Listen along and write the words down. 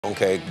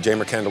Okay,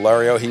 Jeimer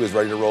Candelario, he was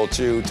ready to roll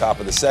too.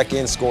 Top of the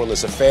second,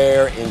 scoreless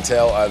affair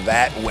until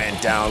that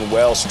went down.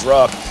 Well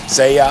struck.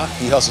 Seiya,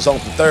 he hustles home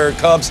for third.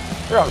 Cubs,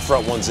 they're out in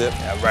front 1-0.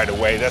 Yeah, right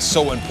away. That's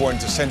so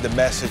important to send the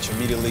message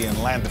immediately and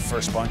land the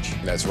first punch.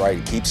 That's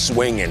right. Keep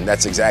swinging.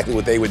 That's exactly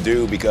what they would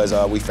do because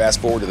we fast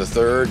forward to the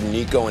third.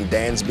 Nico and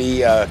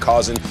Dansby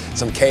causing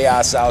some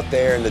chaos out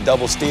there, and the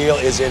double steal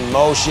is in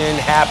motion.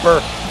 Happer,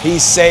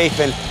 he's safe,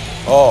 and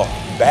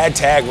bad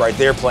tag right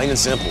there, plain and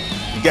simple.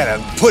 You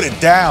gotta put it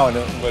down,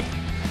 but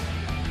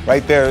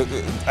right there,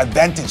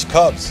 advantage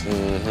Cubs.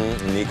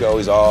 Nico,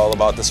 he's all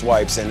about the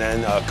swipes, and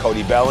then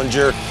Cody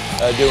Bellinger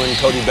doing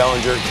Cody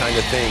Bellinger kind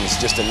of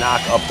things, just a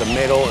knock up the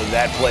middle.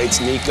 That plates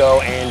Nico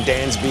and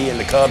Dansby, and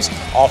the Cubs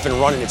off and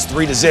running. It's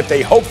 3-0.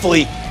 They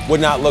hopefully would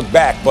not look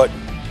back, but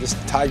this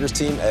Tigers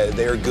team,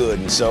 they're good,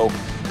 and so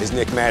is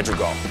Nick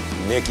Madrigal.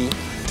 Nicky,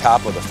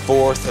 top of the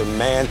fourth, a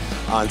man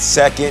on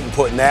second, and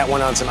putting that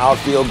one on some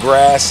outfield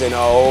grass, and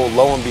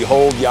lo and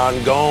behold,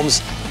 Yan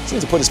Gomes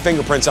seems to put his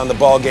fingerprints on the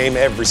ball game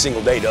every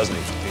single day, doesn't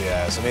he?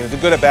 Yes, I mean, the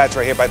good at-bats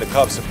right here by the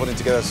Cubs are putting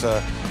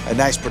together a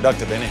nice,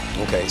 productive inning.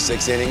 Okay,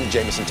 sixth inning,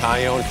 Jameson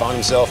Taillon found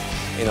himself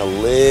in a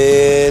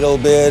little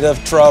bit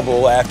of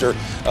trouble after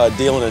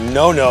dealing a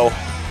no-no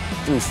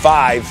through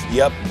 5.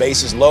 Yep,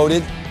 bases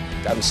loaded.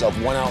 Got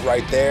himself one out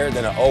right there,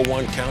 then an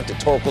 0-1 count to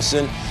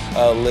Torkelson.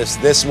 Lifts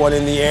this one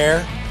in the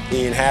air.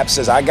 Ian Happ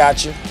says, I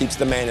got you, keeps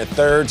the man at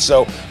third,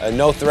 so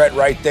no threat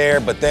right there.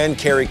 But then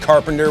Kerry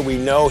Carpenter, we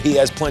know he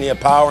has plenty of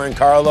power. And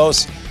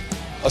Carlos,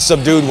 a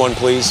subdued one,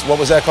 please. What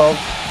was that called?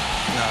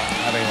 No,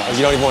 I mean,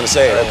 you don't even want to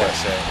say it. I don't want to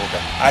say it.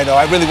 Okay. I know,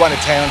 I really wanted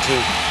Taillon to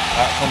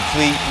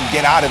complete and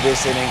get out of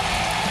this inning.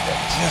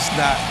 Just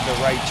not the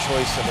right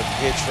choice of a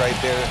pitch right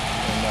there.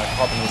 And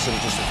Carpenter should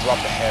have just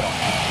dropped the head on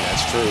him.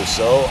 That's true.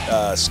 So,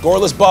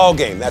 scoreless ball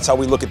game. That's how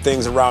we look at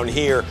things around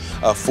here.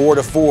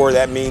 4-4.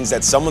 That means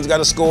that someone's got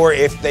to score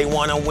if they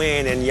want to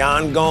win. And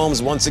Yan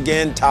Gomes, once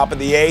again, top of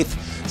the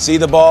 8th. See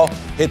the ball,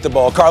 hit the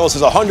ball. Carlos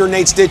has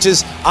 108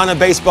 stitches on a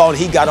baseball, and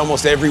he got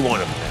almost every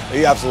one of them.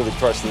 He absolutely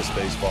crushed this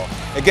baseball.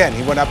 Again,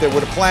 he went out there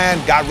with a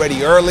plan, got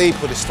ready early,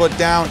 put his foot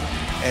down,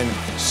 and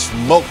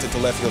smoked it to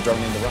left field,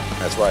 driving in the run.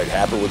 That's right.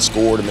 Happer would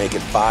score to make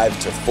it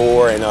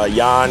 5-4, and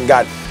Yan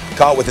got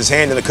caught with his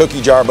hand in the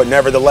cookie jar, but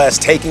nevertheless,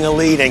 taking a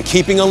lead and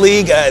keeping a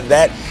lead,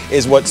 that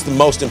is what's the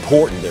most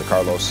important there,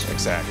 Carlos.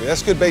 Exactly.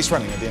 That's good base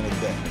running at the end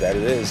of the day. That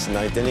it is.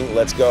 9th inning,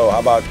 let's go. How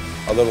about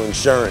a little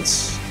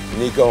insurance?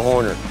 Nico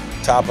Hoerner,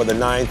 top of the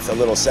 9th, a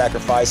little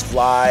sacrifice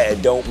fly. I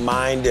don't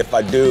mind if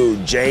I do.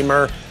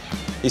 Jeimer,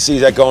 he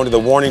sees that going to the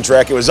warning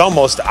track. It was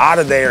almost out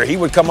of there. He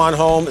would come on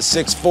home,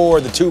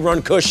 6-4, the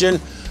 2-run cushion.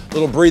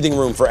 Little breathing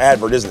room for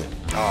Advert, isn't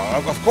it?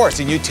 Of course,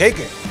 and you take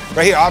it.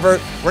 Right here, Advert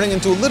running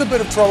into a little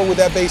bit of trouble with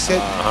that base hit,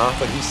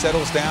 but he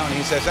settles down and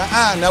he says,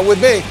 not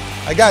with me.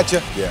 I got you.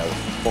 Yeah,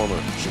 former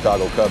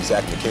Chicago Cubs,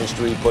 Zach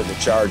McKinstry, putting a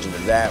charge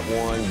into that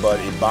one, but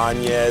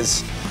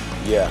Ibanez,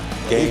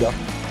 game,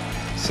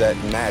 set,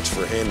 match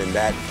for him in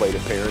that plate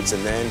appearance,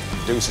 and then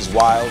Deuces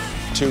Wild,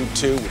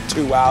 2-2 with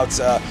 2 outs.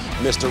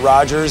 Mr.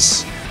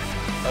 Rogers,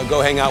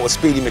 go hang out with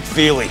Speedy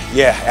McFeely.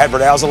 Yeah,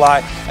 Advert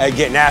Alzolay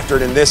getting after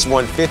it in this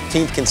one.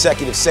 15th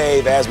consecutive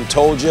save. As we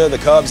told you, the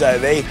Cubs,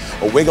 they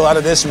wiggle out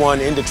of this one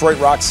in Detroit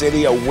Rock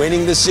City,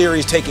 winning the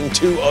series, taking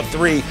 2 of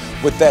 3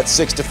 with that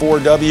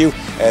 6-4 W.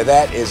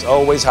 That is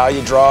always how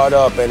you draw it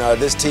up. And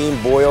this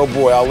team, boy, oh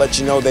boy, I'll let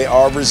you know they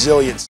are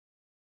resilient.